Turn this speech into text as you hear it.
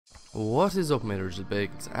What is up, my little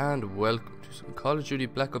bacons, and welcome to some Call of Duty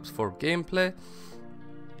Black Ops 4 gameplay.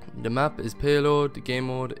 The map is Payload, the game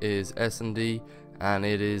mode is S&D, and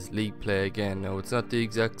it is League Play again. Now it's not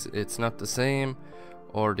the same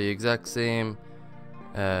or the exact same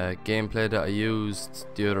gameplay that I used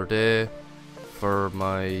the other day for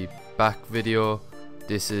my back video.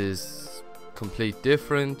 This is complete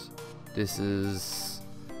different. This is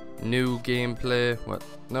new gameplay. Well,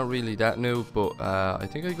 not really that new, but I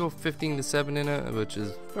think I go 15 to 7 in it, which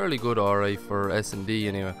is fairly good, alright, for S&D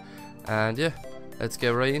anyway. And yeah, let's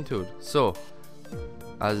get right into it. So,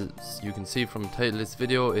 as you can see from the title of this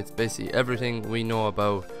video, it's basically everything we know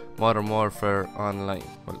about Modern Warfare Online,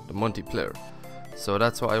 well, the multiplayer. So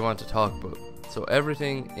that's what I want to talk about. So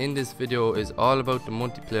everything in this video is all about the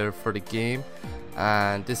multiplayer for the game,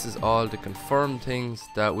 and this is all the confirmed things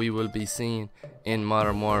that we will be seeing in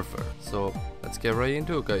Modern Warfare. So let's get right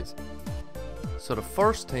into it, guys. So the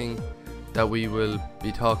first thing that we will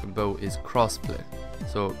be talking about is crossplay.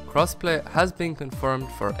 So crossplay has been confirmed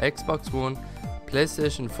for Xbox One,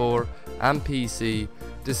 PlayStation 4 and PC.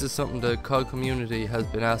 This is something the COD community has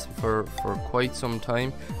been asking for quite some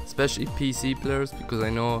time, especially PC players, because I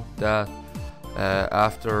know that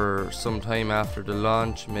after some time after the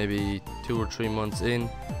launch, maybe 2 or 3 months in,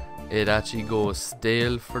 it actually goes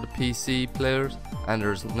stale for the PC players, and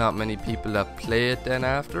there's not many people that play it then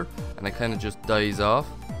after, and it kind of just dies off.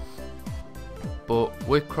 But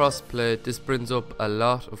with crossplay, this brings up a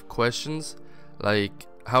lot of questions, like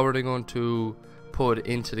how are they going to put it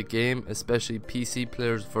into the game, especially PC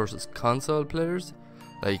players versus console players?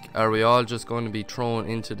 Like, are we all just going to be thrown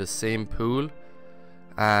into the same pool?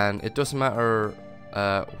 And it doesn't matter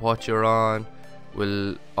what you're on,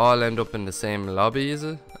 will all end up in the same lobby, is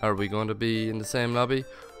it? Are we going to be in the same lobby?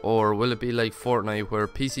 Or will it be like Fortnite, where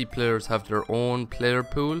PC players have their own player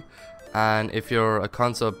pool, and if you're a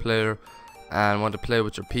console player and want to play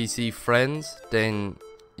with your PC friends, then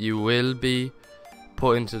you will be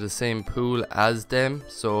put into the same pool as them?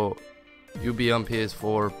 So you'll be on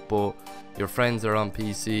PS4, but your friends are on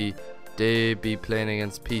PC, they be playing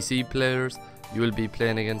against PC players, you will be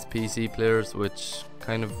playing against PC players, which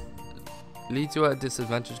kind of leads you at a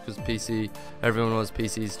disadvantage, because everyone knows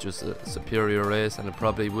PC is just a superior race, and it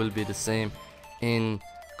probably will be the same in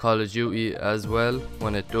Call of Duty as well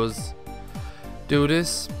when it does do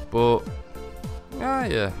this. But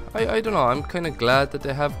yeah, I don't know, I'm kind of glad that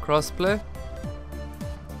they have crossplay.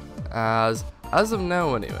 As of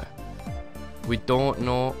now anyway, we don't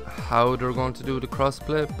know how they're going to do the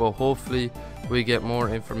crossplay, but hopefully we get more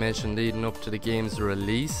information leading up to the game's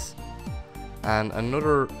release. And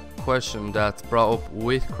another question that's brought up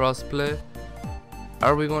with crossplay: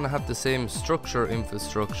 are we going to have the same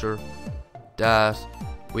infrastructure that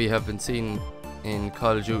we have been seeing in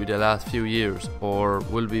Call of Duty the last few years, or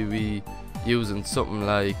will we be using something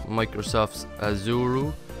like Microsoft's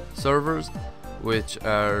Azure servers, which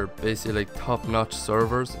are basically like top-notch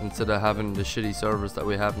servers, instead of having the shitty servers that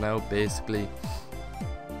we have now, basically,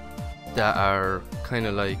 that are kind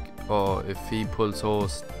of like, oh, if he pulls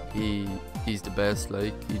host, he's the best,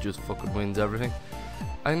 like, he just fucking wins everything.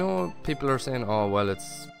 I know people are saying, oh well,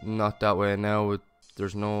 it's not that way now,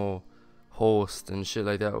 there's no host and shit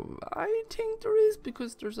like that. I think there is,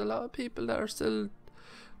 because there's a lot of people that are still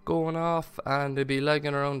going off and they be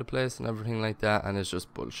lagging around the place and everything like that, and it's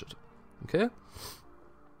just bullshit. Okay,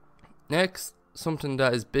 next, something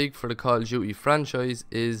that is big for the Call of Duty franchise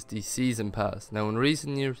is the Season Pass. Now, in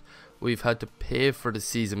recent years, we've had to pay for the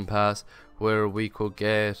Season Pass, where we could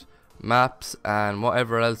get maps and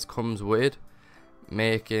whatever else comes with,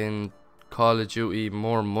 making Call of Duty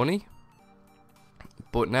more money.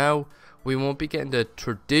 But now we won't be getting the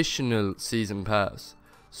traditional Season Pass,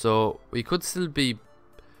 so we could still be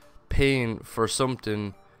paying for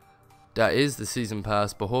something that is the Season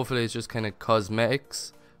Pass, but hopefully it's just kind of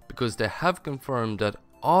cosmetics, because they have confirmed that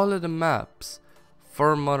all of the maps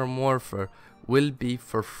for Modern Warfare will be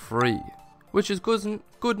for free, which is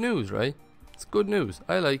good news, right? It's good news.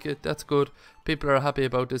 I like it. That's good. People are happy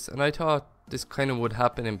about this, and I thought this kind of would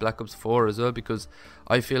happen in Black Ops 4 as well, because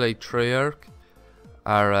I feel like Treyarch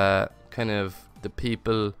are kind of the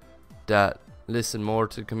people that listen more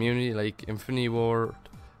to the community. Like Infinity Ward,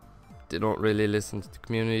 they don't really listen to the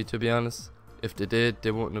community, to be honest. If they did,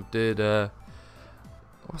 they wouldn't have did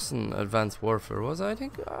wasn't Advanced Warfare, was it? I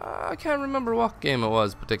think I can't remember what game it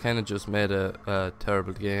was, but they kind of just made a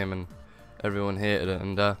terrible game and everyone hated it.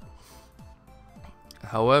 And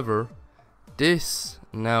however, this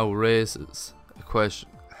now raises a question: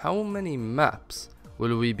 how many maps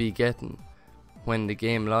will we be getting when the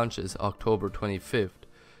game launches October 25th?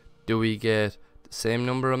 Do we get same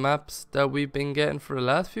number of maps that we've been getting for the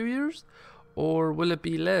last few years, or will it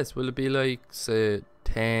be less? Will it be like, say,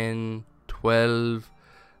 10, 12,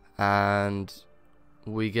 and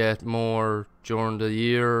we get more during the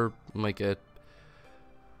year, might get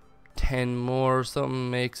 10 more or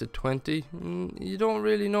something, makes it 20? You don't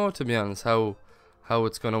really know, to be honest, how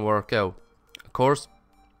it's going to work out. Of course,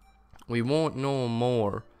 we won't know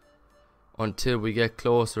more until we get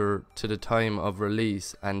closer to the time of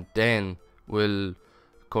release, and then we'll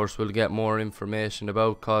get more information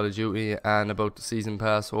about Call of Duty and about the season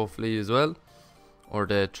pass, hopefully, as well, or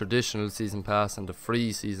the traditional season pass and the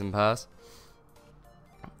free season pass.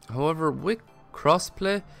 However, with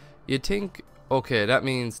crossplay, you think, okay, that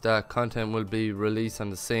means that content will be released on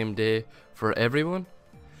the same day for everyone,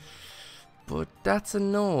 but that's a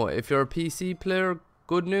no. If you're a PC player,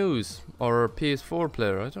 good news, or a PS4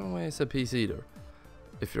 player, I don't know why I said PC there.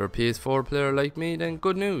 If you're a PS4 player like me, then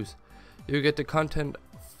good news. You get the content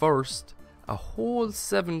first a whole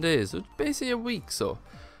 7 days, it's basically a week so,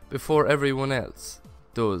 before everyone else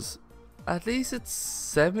does. At least it's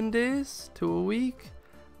 7 days to a week,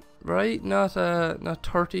 right? Not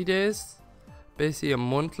 30 days, basically a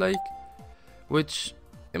month, like, which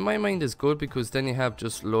in my mind is good, because then you have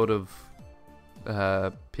just a lot of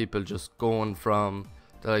people just going from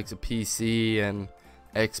the likes of PC and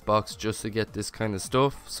Xbox just to get this kind of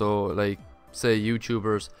stuff. So like, say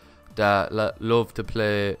YouTubers that love to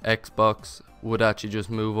play Xbox would actually just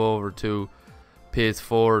move over to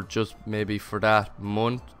PS4 just maybe for that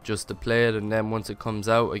month, just to play it, and then once it comes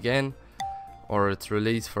out again, or it's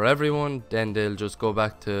released for everyone, then they'll just go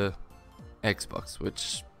back to Xbox,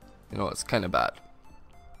 which, you know, it's kind of bad.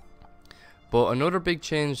 But another big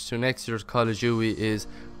change to next year's Call of Duty is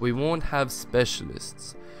we won't have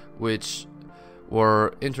specialists, which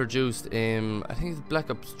were introduced in, I think it's Black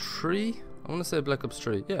Ops 3. I want to say Black Ops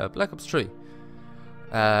 3. Yeah, Black Ops 3.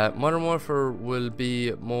 Modern Warfare will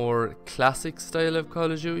be more classic style of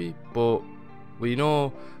Call of Duty, but we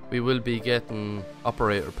know we will be getting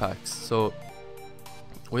operator packs. So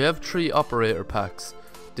we have 3 operator packs.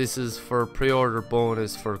 This is for pre-order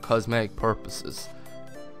bonus for cosmetic purposes,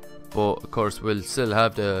 but of course we'll still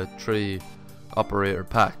have the 3 operator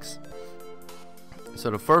packs. So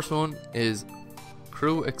the first one is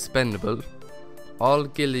Crew Expendable, All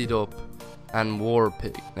Gillied Up, and War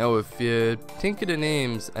Pig. Now if you think of the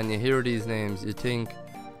names and you hear these names, you think,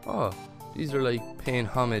 oh, these are like paying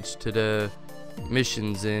homage to the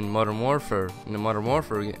missions in Modern Warfare, in the Modern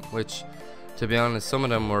Warfare game, which, to be honest, some of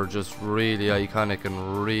them were just really iconic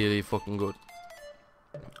and really fucking good.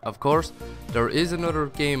 Of course, there is another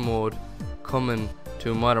game mode coming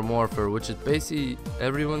to Modern Warfare, which is basically,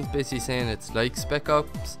 everyone's basically saying it's like Spec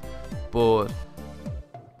Ops, but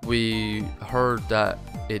we heard that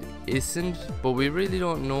it isn't, but we really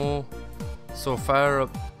don't know so far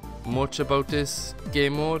much about this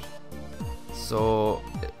game mode. So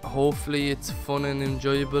hopefully it's fun and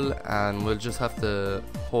enjoyable, and we'll just have to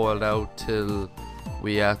hold out till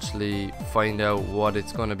we actually find out what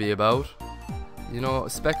it's going to be about. You know,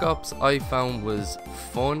 Spec Ops I found was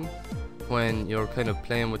fun when you're kind of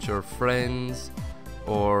playing with your friends,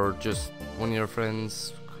 or just one of your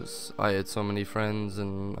friends, because I had so many friends,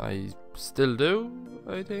 and I still do,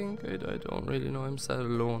 I think. I don't really know, I'm sad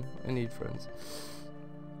alone, I need friends.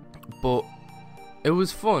 But it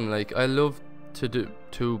was fun, like I love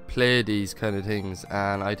to play these kind of things,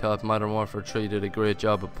 and I thought Modern Warfare 3 did a great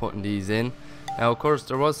job of putting these in. Now of course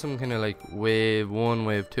there was some kind of like wave 1,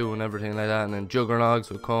 wave 2 and everything like that, and then juggernauts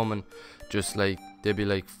would come and just like, they'd be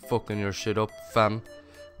like, fucking your shit up fam,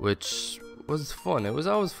 which was fun. It was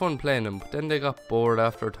always fun playing them, but then they got bored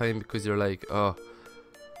after a time, because you're like, oh,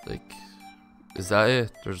 like, is that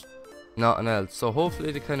it? There's nothing else. So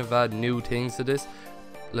hopefully they kind of add new things to this,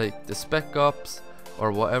 like the Spec Ops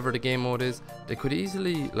or whatever the game mode is. They could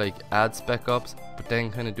easily like add Spec Ops, but then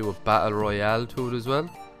kind of do a battle royale to it as well.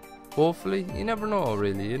 Hopefully, you never know,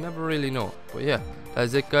 really, you never really know. But yeah,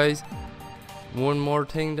 that's it guys. One more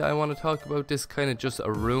thing that I want to talk about, this kind of just a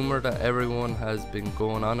rumor that everyone has been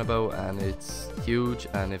going on about, and it's huge,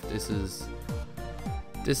 and if this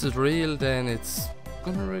is real, then it's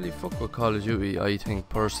gonna really fuck with Call of Duty, I think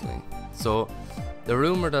personally. So the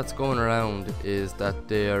rumor that's going around is that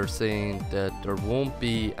they are saying that there won't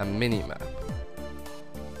be a mini-map.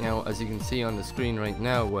 Now as you can see on the screen right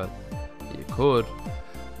now, well, you could,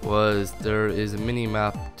 was there is a mini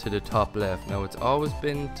map to the top left. Now it's always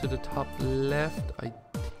been to the top left, I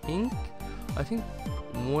think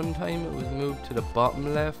one time it was moved to the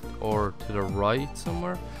bottom left or to the right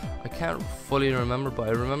somewhere. I can't fully remember, but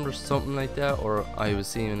I remember something like that, or I was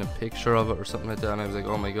seeing a picture of it or something like that, and I was like,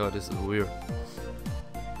 oh my god, this is weird.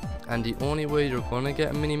 and the only way you're gonna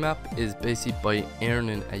get a mini-map is basically by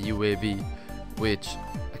earning a UAV, which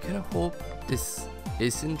I kind of hope this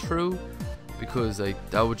isn't true, because like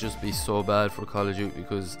that would just be so bad for Call of Duty,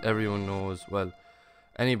 because everyone knows, well,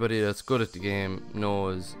 anybody that's good at the game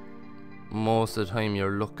knows most of the time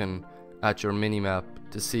you're looking at your mini-map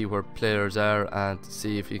to see where players are and to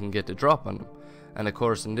see if you can get the drop on them. And of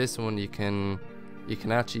course in this one you can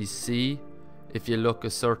actually see, if you look a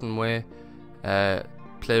certain way,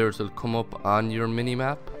 players will come up on your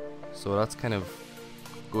mini-map, so that's kind of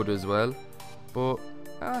good as well. But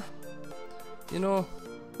you know,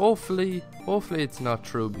 hopefully it's not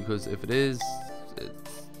true, because if it is,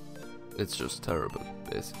 it's just terrible.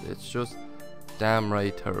 Basically, it's just damn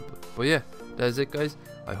right terrible. But yeah, that's it guys.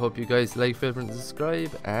 I hope you guys like, favorite, and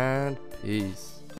subscribe, and peace.